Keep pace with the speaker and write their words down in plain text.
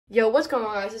Yo, what's going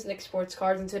on, guys? It's Nick Sports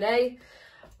Cards, and today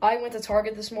I went to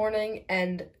Target this morning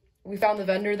and we found the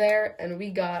vendor there, and we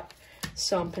got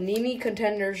some Panini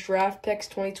Contenders Draft Picks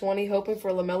 2020, hoping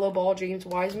for LaMelo Ball, James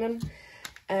Wiseman,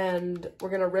 and we're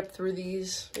gonna rip through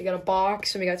these. We got a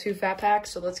box and we got 2 fat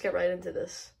packs, so let's get right into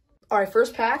this. All right,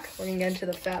 first pack, we're gonna get into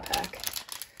the fat pack.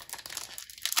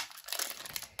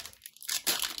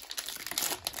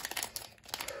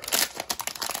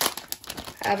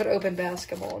 Haven't opened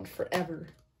basketball in forever.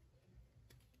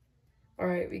 All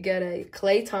right, we get a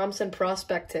Klay Thompson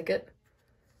prospect ticket,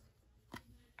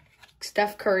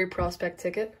 Steph Curry prospect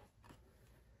ticket,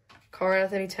 Karl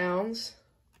Anthony Towns,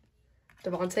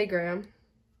 Devontae Graham,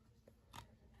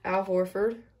 Al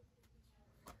Horford,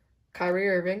 Kyrie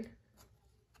Irving,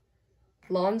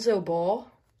 Lonzo Ball,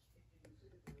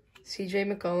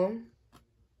 CJ McCollum,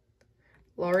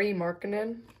 Lauri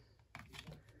Markkanen,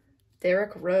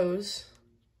 Derrick Rose,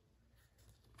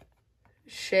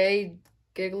 Shai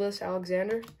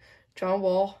Gilgeous-Alexander, John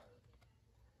Wall,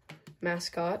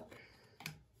 mascot,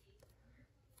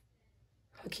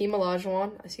 Hakeem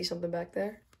Olajuwon, I see something back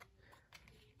there,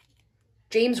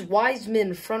 James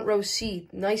Wiseman, front row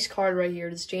seat, nice card right here.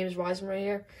 This James Wiseman right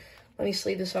here. Let me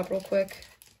sleeve this up real quick.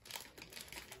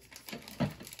 We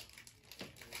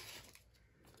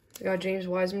got James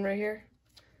Wiseman right here.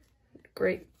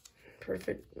 Great,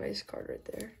 perfect, nice card right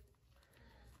there.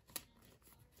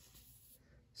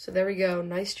 So there we go.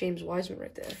 Nice James Wiseman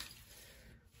right there.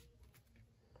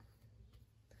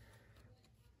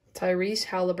 Tyrese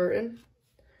Halliburton,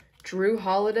 Drew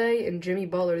Holiday, and Jimmy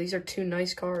Butler. These are 2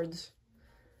 nice cards.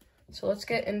 So let's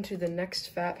get into the next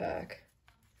fat pack.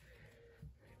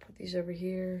 Put these over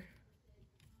here.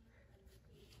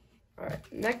 All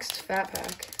right, next fat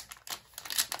pack.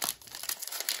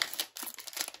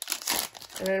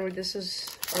 And then this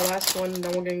is our last one, and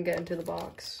then we're going to get into the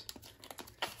box.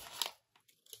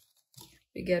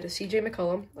 We get a CJ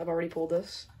McCollum. I've already pulled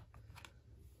this.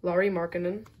 Lauri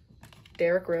Markkanen,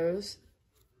 Derrick Rose,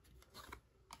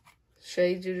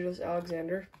 Shai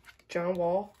Gilgeous-Alexander, John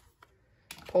Wall,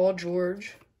 Paul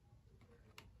George,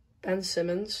 Ben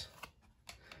Simmons,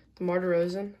 DeMar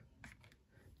DeRozan,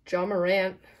 John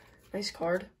Morant. Nice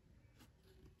card.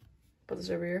 Put this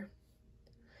over here.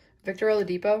 Victor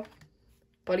Oladipo,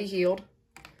 Buddy Hield,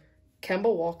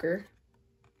 Kemba Walker,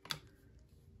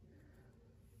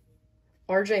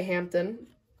 RJ Hampton,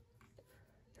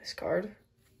 nice card,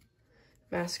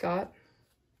 mascot,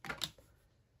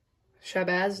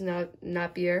 Shabazz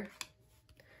Napier,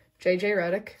 JJ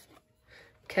Redick,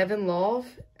 Kevin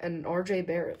Love, and RJ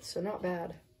Barrett, so not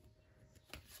bad.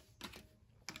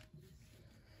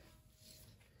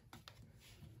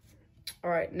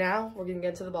 All right, now we're gonna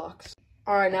get into the box.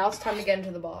 All right, now it's time to get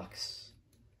into the box.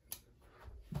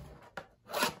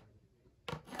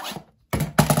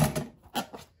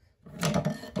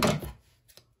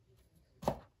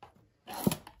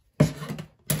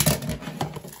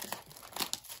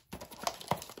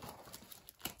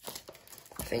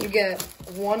 I think you get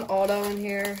 1 auto in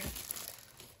here,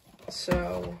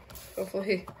 so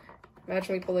hopefully,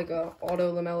 imagine we pull like a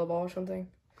auto LaMelo Ball or something.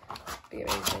 Be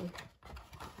amazing.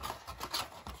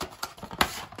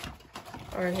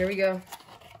 All right, here we go.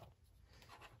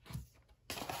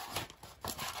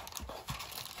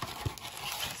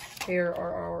 Here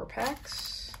are our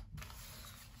packs.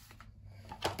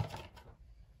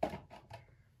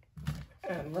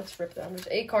 And let's rip them. There's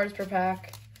 8 cards per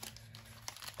pack.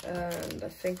 And I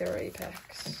think there are 8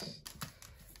 packs.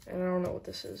 And I don't know what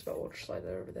this is, but we'll just slide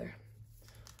that over there.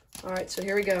 All right, so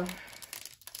here we go.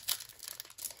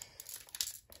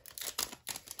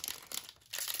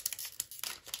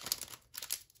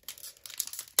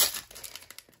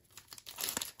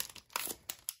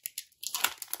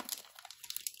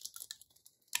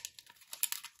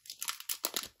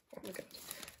 Oh my God.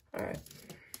 All right.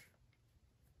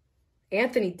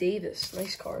 Anthony Davis,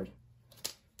 nice card.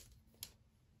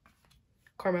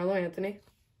 Carmelo Anthony,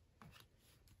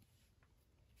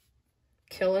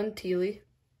 Killen Teely,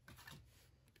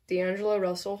 D'Angelo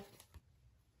Russell,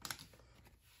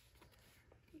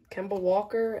 Kemba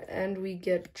Walker, and we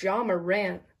get John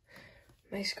Morant.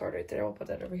 Nice card right there. We'll put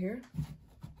that over here.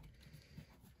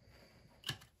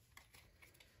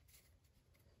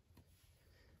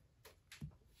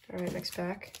 All right, next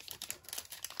pack.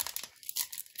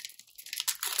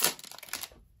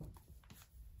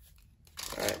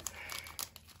 All right.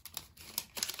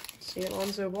 See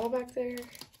Lonzo Ball back there.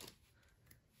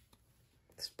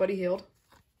 It's Buddy Hield,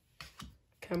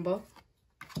 Kemba,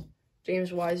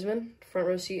 James Wiseman, front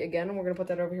row seat again, and we're going to put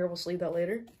that over here. We'll sleeve that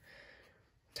later.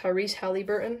 Tyrese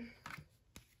Halliburton,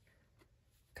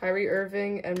 Kyrie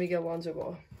Irving, and we get Lonzo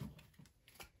Ball.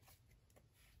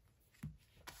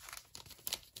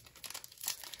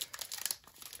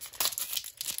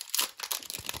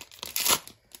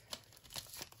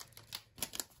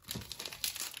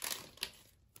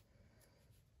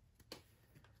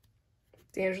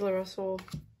 D'Angelo Russell,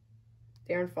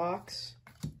 Darren Fox,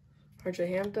 RJ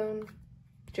Hampton,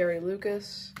 Jerry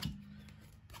Lucas,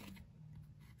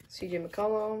 CJ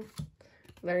McCollum,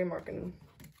 Larry Markkinen.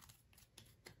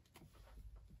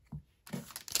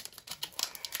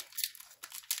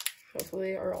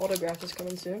 Hopefully our autograph is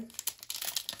coming soon.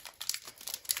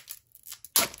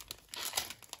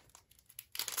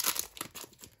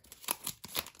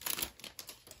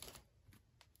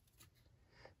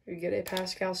 We get a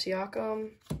Pascal Siakam,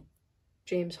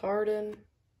 James Harden,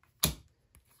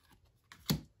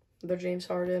 another James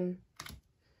Harden,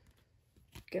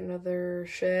 get another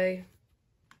Shea,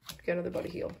 get another Buddy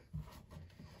Hield.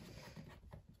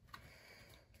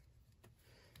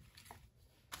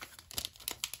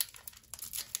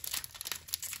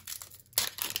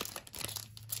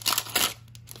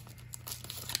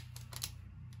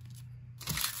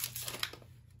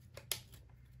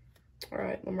 All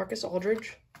right, LaMarcus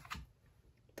Aldridge,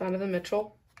 Donovan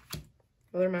Mitchell,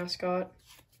 another mascot,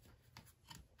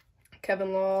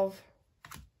 Kevin Love,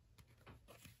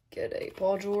 get a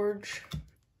Paul George,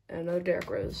 and another Derrick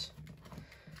Rose.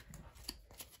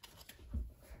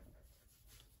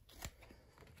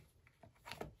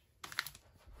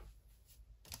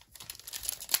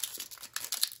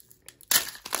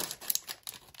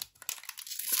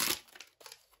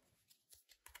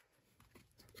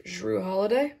 Jrue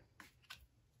Holiday,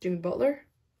 Jimmy Butler,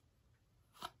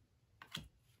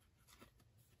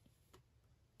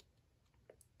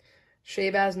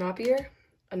 Shabazz Napier,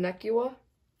 Anekua.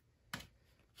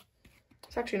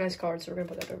 It's actually a nice card, so we're going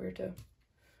to put that over here too.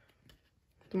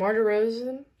 DeMar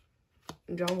DeRozan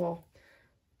and John Wall.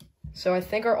 So I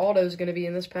think our auto is going to be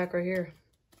in this pack right here.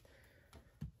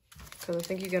 Because I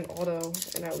think you get an auto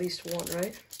in at least one,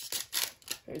 right?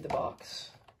 Read the box.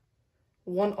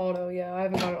 One auto, yeah. I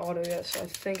haven't got an auto yet, so I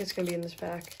think it's going to be in this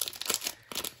pack.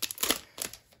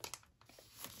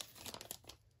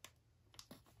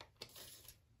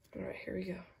 All right, here we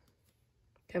go.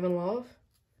 Kevin Love,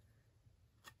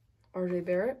 RJ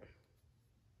Barrett,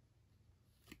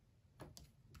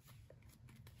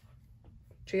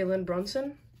 Jalen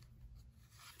Brunson,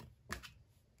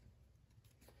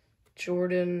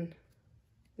 Jordan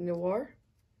Noir.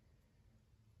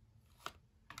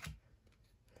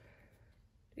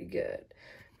 We get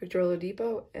Victor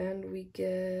Oladipo, and we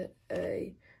get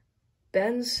a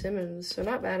Ben Simmons, so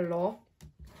not bad at all.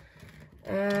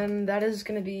 And that is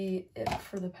going to be it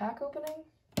for the pack opening.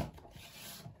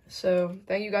 So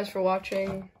thank you guys for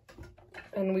watching,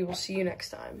 and we will see you next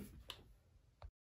time.